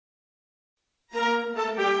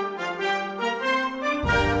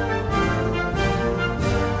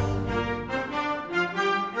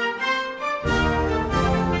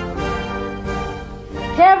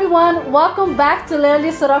everyone, welcome back to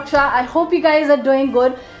Suraksha. I hope you guys are doing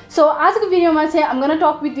good. So आजको भिडियोमा चाहिँ I'm gonna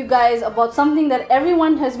talk with you guys about something that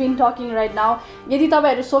everyone has been talking right now. यदि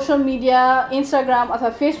तपाईहरु social media, Instagram अथवा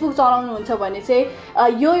Facebook चलाउनुहुन्छ भने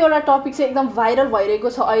चाहिँ यो एउटा टपिक चाहिँ एकदम भाइरल भइरहेको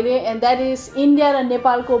छ अहिले, and that is India र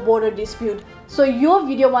नेपालको border dispute. So यो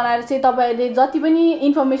भिडियो बनाएर चाहिँ तपाईहरुले जति पनि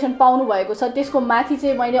इन्फर्मेसन पाउनु भएको छ त्यसको माथि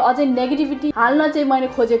चाहिँ मैले अझै नेगेटिभिटी हाल्न चाहिँ मैले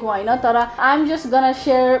खोजेको हैन, तर I'm just gonna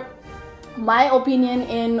share my opinion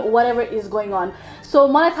in whatever is going on. So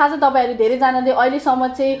मलाई थाहा छ तपाईहरु धेरै जनाले अहिले सम्म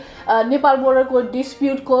चाहिँ नेपाल बोर्डरको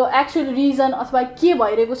डिस्प्युटको एक्चुअल रिजन अथवा के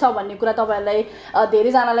भइरहेको छ भन्ने कुरा तपाईहरुलाई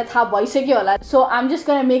धेरै जनालाई थाहा भइसक्यो होला. So I'm just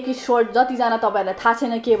gonna make it short. जति जना तपाईहरुलाई थाहा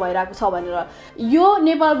छैन के भइरहेको छ भनेर. यो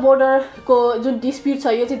नेपाल बोर्डरको जुन डिस्प्युट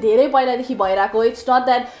छ यो चाहिँ धेरै पहिलादेखि भइरहेको. It's not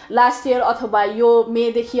that last year अथवा यो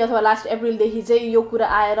मे देखि अथवा लास्ट अप्रिल देखि चाहिँ यो कुरा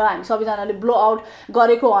आएर हामी सबैजनाले ब्लो आउट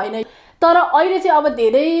गरेको हैन. तर अहिले चाहिँ अब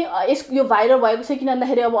धेरै यो भाइरल भएको छ किन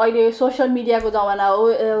भन्दाखेरि अब अहिले सोशल मिडियाको जमाना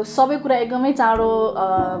हो, सबै कुरा एकदमै चाँडो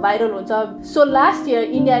भाइरल हुन्छ. सो लास्ट इयर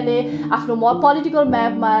इन्डियाले आफ्नो पोलिटिकल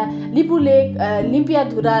म्यापमा लिपुलेक,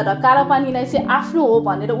 लिम्पियाधुरा र कालापानीलाई चाहिँ आफ्नो हो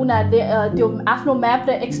भनेर उनीहरूले त्यो आफ्नो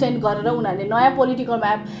म्यापलाई एक्सटेन्ड गरेर उनीहरूले नयाँ पोलिटिकल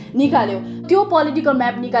म्याप निकाल्यो. त्यो पोलिटिकल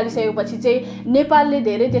म्याप निकालिसकेपछि चाहिँ नेपालले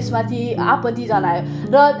धेरै त्यसमाथि आपत्ति जनायो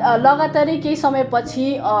र लगातारै केही समयपछि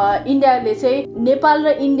इन्डियाले चाहिँ नेपाल र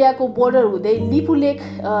इन्डियाको बोर्डर हुँदै लिपुलेक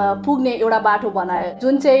पुग्ने एउटा बाटो बनायो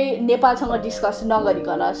जुन चाहिँ नेपालसँग डिस्कस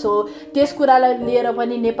नगरिकन. सो त्यस कुरालाई लिएर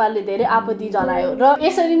पनि नेपालले धेरै आपत्ति जनायो र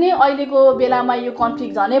यसरी नै अहिलेको बेलामा यो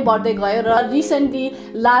कन्फ्लिक्ट झनै बढ्दै गयो र रिसेन्टली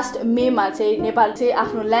लास्ट मेमा चाहिँ नेपाल चाहिँ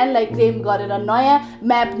आफ्नो ल्यान्डलाई क्लेम गरेर नयाँ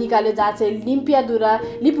म्याप निकाल्यो जहाँ चाहिँ लिम्पियाधुरा,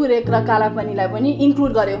 लिपुलेक र कालापानीलाई पनि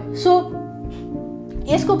इन्क्लुड गर्यो. सो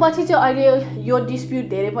यसको पछि चाहिँ अहिले यो डिस्प्युट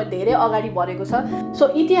धेरै अगाडि बढेको छ. सो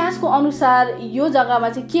इतिहासको अनुसार यो जग्गामा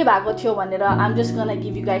चाहिँ के भएको थियो भनेर I'm just gonna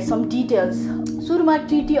give you guys some details. सुरुमा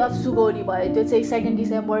ट्रिटी अफ सुगौली भयो. त्यो चाहिँ 2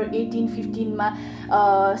 डिसेम्बर 1815 मा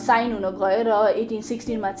साइन हुन गयो र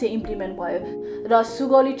 1816 मा चाहिँ इम्प्लिमेन्ट भयो. र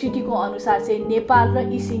सुगौली ट्रिटीको अनुसार चाहिँ नेपाल र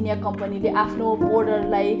इस्ट इन्डिया कम्पनीले आफ्नो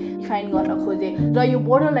बोर्डरलाई डिफाइन गर्न खोजे र यो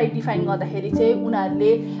बोर्डरलाई डिफाइन गर्दाखेरि चाहिँ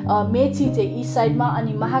उनीहरूले मेची चाहिँ इस्ट साइडमा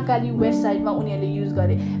अनि महाकाली वेस्ट साइडमा उनीहरूले युज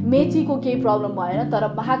गरे. मेचीको केही प्रब्लम भएन तर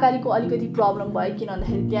महाकालीको अलिकति प्रब्लम भयो किन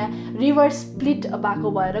भन्दाखेरि त्यहाँ रिभर स्प्लिट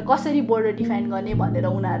भएको भएर कसरी बोर्डर डिफाइन गर्ने भनेर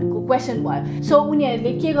उनीहरूको क्वेसन भयो. सो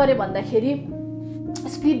उनीहरूले के गरे भन्दाखेरि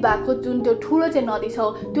स्प्लिट भएको जुन त्यो ठुलो चाहिँ नदी छ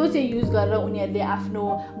त्यो चाहिँ युज गरेर उनीहरूले आफ्नो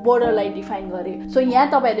बोर्डरलाई डिफाइन गरे. सो यहाँ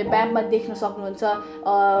तपाईहरुले म्यापमा देख्न सक्नुहुन्छ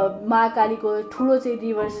महाकालीको ठुलो चाहिँ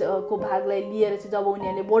रिभर्सको भागलाई लिएर चाहिँ जब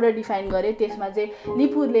उनीहरूले बोर्डर डिफाइन गरे त्यसमा चाहिँ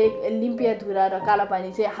लिपुलेक, लिम्पियाधुरा र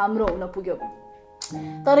कालापानी चाहिँ हाम्रो हुन पुग्यो.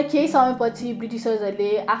 तर केही समयपछि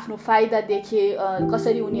ब्रिटिसर्सहरूले आफ्नो फाइदा देखे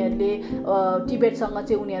कसरी उनीहरूले टिबेटसँग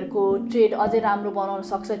चाहिँ उनीहरूको ट्रेड अझै राम्रो बनाउन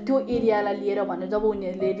सक्छ त्यो एरियालाई लिएर भनेर जब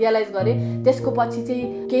उनीहरूले रियलाइज गरे त्यसको पछि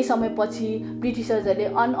चाहिँ केही समयपछि ब्रिटिसर्सहरूले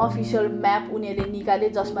अनअफिसियल म्याप उनीहरूले निकाले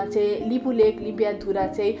जसमा चाहिँ लिपुलेक, लिम्पियाधुरा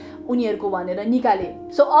चाहिँ उनीहरूको भनेर निकाले.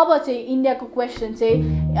 सो अब चाहिँ इन्डियाको क्वेसन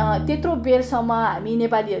चाहिँ त्यत्रो बेरसम्म हामी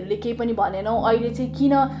नेपालीहरूले केही पनि भनेनौँ, अहिले चाहिँ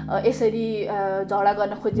किन यसरी झगडा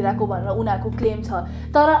गर्न खोजिरहेको भनेर उनीहरूको क्लेम छ.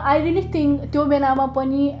 तर आई रियली थिङ्क त्यो बेलामा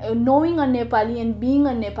पनि knowing a Nepali and being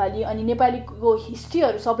a Nepali अनि नेपालीको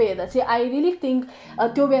हिस्ट्रीहरू सबै हेर्दा चाहिँ आई रियली थिङ्क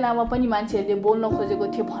त्यो बेलामा पनि मान्छेहरूले बोल्न खोजेको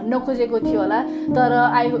थियो, भन्न खोजेको थियो होला. तर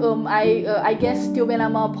आई गेस त्यो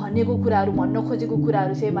बेलामा भनेको कुराहरू, भन्न खोजेको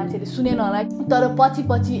कुराहरू चाहिँ मान्छेले सुनेन होला. तर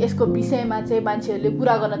पछि यसको विषयमा चाहिँ मान्छेहरूले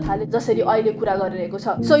कुरा गर्न थाले जसरी अहिले कुरा गरिरहेको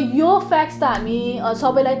छ. सो यो फ्याक्ट्स त हामी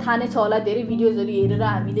सबैलाई थाहा नै छ होला, धेरै भिडियोजहरू हेरेर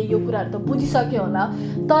हामीले यो कुराहरू त बुझिसक्यो होला.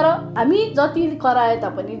 तर हामी जति कराए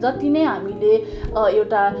तापनि जति नै हामीले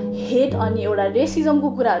एउटा हेट अनि एउटा रेसिजमको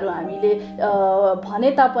कुराहरू हामीले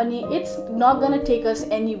भने तापनि it's not gonna take us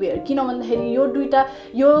anywhere. किन भन्दाखेरि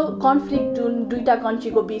यो कन्फ्लिक्ट जुन दुईटा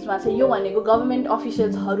कन्ट्रीको बिचमा छ यो भनेको गभर्नमेन्ट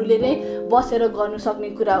अफिसियल्सहरूले नै बसेर गर्नु सक्ने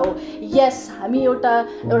कुरा हो. यस हामी एउटा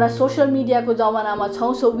सोशल मिडियाको जमानामा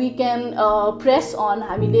छौँ. So we can press on,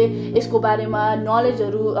 हामीले यसको बारेमा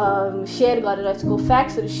नलेजहरू सेयर गरेर यसको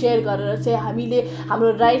फ्याक्ट्सहरू सेयर गरेर चाहिँ हामीले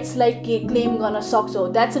हाम्रो राइट्सलाई क्लेम गर्न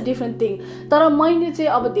सक्छौँ. That's a different thing. तर मैले चाहिँ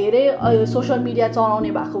अब धेरै सोसल मिडिया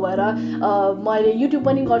चलाउने भएको भएर मैले युट्युब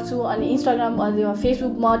पनि गर्छु अनि इन्स्टाग्राम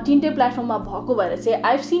फेसबुकमा तिनटै प्लेटफर्ममा भएको भएर चाहिँ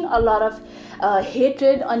I've scene a lot of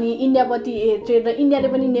hatred अनि इन्डियाप्रति हेट्रेड र इन्डियाले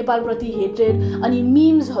पनि नेपालप्रति हेट्रेड अनि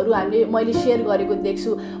मिम्सहरू मैले सेयर गरेको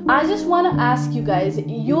देख्छु. I just one ask you guys,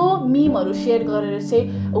 यो मिमहरू सेयर गरेर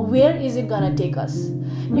चाहिँ where is it gonna take us?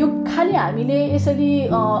 यो खालि हामीले यसरी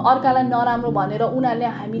अर्कालाई नराम्रो भनेर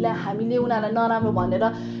हामीले उनीहरूलाई नराम्रो भनेर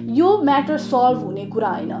यो म्याटर सल्भ हुने कुरा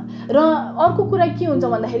होइन। र अर्को कुरा के हुन्छ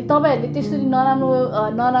भन्दाखेरि तपाईँहरूले त्यसरी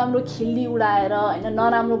नराम्रो खिल्ली उडाएर होइन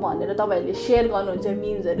नराम्रो भनेर तपाईँहरूले सेयर गर्नुहुन्छ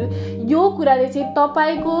मिम्सहरू, यो कुराले चाहिँ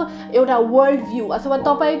तपाईँको एउटा वर्ल्ड भ्यू अथवा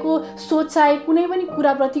तपाईँको सोचाइ कुनै पनि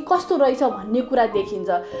कुराप्रति कस्तो रहेछ भन्ने कुरा देखिन्छ।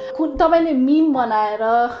 तपाईँले मिम बनाएर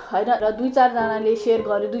होइन र 2-4 जनाले सेयर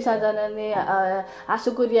गर्यो, 2-4 जनाले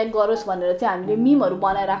हाँसोको रियाक्ट गरोस् भनेर चाहिँ हामीले मिमहरू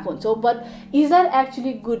बनाइरहेको हुन्छौँ, but is that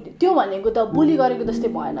actually good? त्यो भनेको त बुली गरेको जस्तै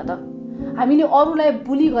भएन त। हामीले अरूलाई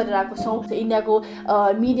बुली गरिरहेको छौँ। इन्डियाको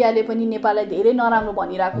मिडियाले पनि नेपाललाई धेरै नराम्रो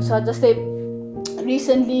भनिरहेको छ। जस्तै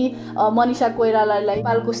रिसेन्टली मनिषा कोइरालालाई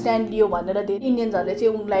नेपालको स्ट्यान्ड लियो भनेर धेरै इन्डियन्सहरूले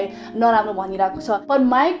चाहिँ उनलाई नराम्रो भनिरहेको छ। पर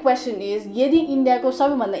माई क्वेसन इज, यदि इन्डियाको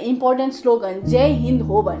सबैभन्दा इम्पोर्टेन्ट स्लोगन जय हिन्द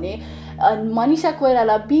हो भने Manisha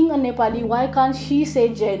Koirala being a Nepali, why can't see say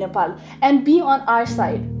Jay Nepal and be on our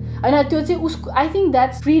side होइन? त्यो चाहिँ उसको I think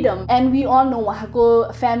that's freedom and we all know उहाँको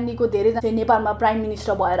फ्यामिलीको धेरैजना चाहिँ नेपालमा प्राइम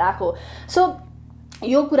मिनिस्टर भएर आएको। सो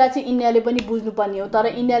यो कुरा चाहिँ इन्डियाले पनि बुझ्नुपर्ने हो। तर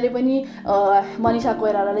इन्डियाले पनि मनिषा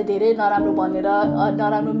कोइरालाले धेरै नराम्रो भनेर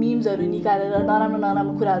नराम्रो मिम्सहरू निकालेर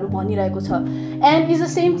नराम्रो कुराहरू भनिरहेको छ। And is the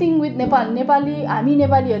same thing with Nepal. हामी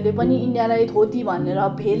नेपालीहरूले पनि इन्डियालाई धोती भनेर,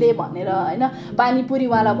 भेले भनेर होइन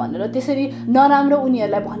पानीपुरीवाला भनेर त्यसरी नराम्रो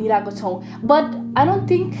उनीहरूलाई भनिरहेको छौँ। But I don't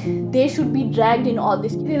think they should be ड्र्याग्ड in all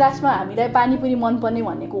this. लास्टमा हामीलाई पानीपुरी मनपर्ने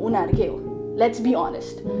भनेको उनीहरूकै हो। लेट्स बी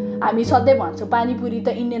अनेस्ट, हामी सधैँ भन्छौँ पानीपुरी त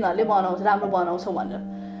इन्डियनहरूले राम्रो बनाउँछौँ भनेर।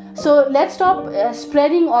 So let's stop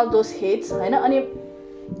spreading all those hates होइन। अनि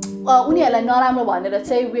उनीहरूलाई नराम्रो भनेर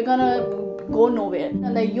चाहिँ वी गन गो नोवेयर।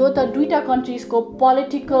 अन्त यो त दुईवटा कन्ट्रिजको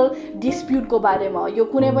पोलिटिकल डिस्प्युटको बारेमा हो। यो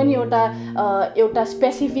कुनै पनि एउटा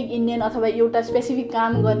स्पेसिफिक इन्डियन अथवा एउटा स्पेसिफिक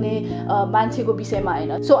काम गर्ने मान्छेको विषयमा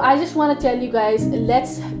होइन। So I just want tell you guys,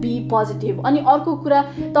 let's be positive. अनि अर्को कुरा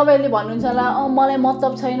तपाईँहरूले भन्नुहुन्छ होला मलाई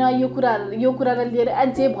मतलब छैन यो कुरालाई लिएर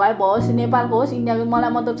जे भयोस्, नेपालको होस् इन्डियाको,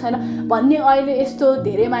 मलाई मतलब छैन भन्ने अहिले यस्तो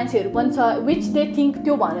धेरै मान्छेहरू पनि छ विच दे थिङ्क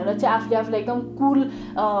त्यो भनेर चाहिँ आफूलाई एकदम कुल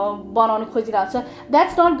बनाउन खोजिरहेको छ।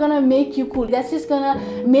 That's not gonna make you cool. That's just gonna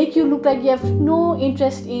make you look like you have no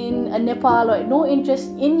interest in Nepal or no interest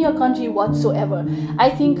in your country whatsoever. I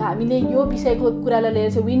think हामीले यो विषयको कुरालाई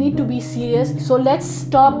लिएर चाहिँ we need to be serious. So let's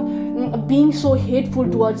stop being so hateful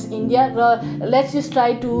towards India. Let's just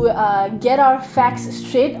try to get our facts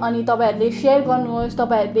straight. अनि तपाईहरुले share गर्नुहोस्,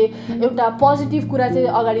 तपाईहरुले एउटा पोजिटिभ कुरा चाहिँ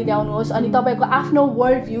अगाडि ल्याउनुहोस् अनि तपाईको आफ्नो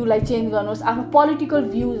वर्ल्ड भ्यू लाई चेन्ज गर्नुहोस्, आफ्नो पोलिटिकल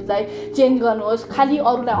भ्यूज लाई चेन्ज गर्नुहोस्। खाली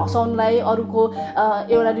अरूलाई हसाउनलाई, अरूको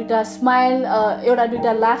एउटा दुईटा स्माइल, एउटा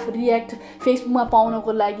दुईटा लाफ रियाक्ट फेसबुकमा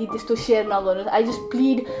पाउनको लागि त्यस्तो शेयर नगर्नुहोस्।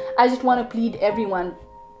 I just want to plead everyone.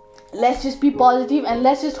 Let's just be positive and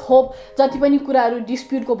let's just hope जति पनि कुराहरू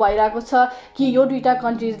डिस्प्युटको भइरहेको छ कि यो दुईटा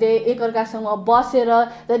कन्ट्रीजले एकअर्कासँग बसेर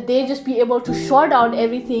that they just be able to sort out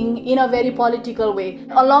everything in a very political way.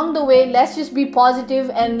 Along the way, let's just be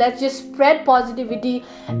positive and let's just spread positivity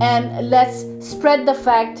and let's spread the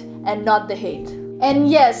fact and not the hate. And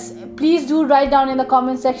yes, please do write down in the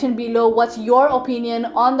comment section below what's your opinion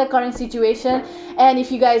on the current situation. And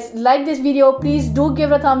if you guys like this video, please do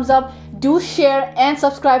give it a thumbs up. Do share and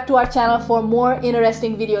subscribe to our channel for more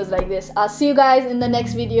interesting videos like this. I'll see you guys in the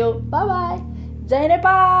next video. Bye bye. Jai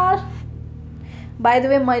Nepal. By the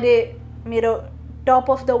way, मेरो top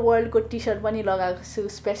of the world को t-shirt पनि लगाएको छु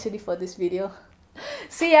specially for this video.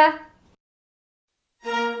 See ya.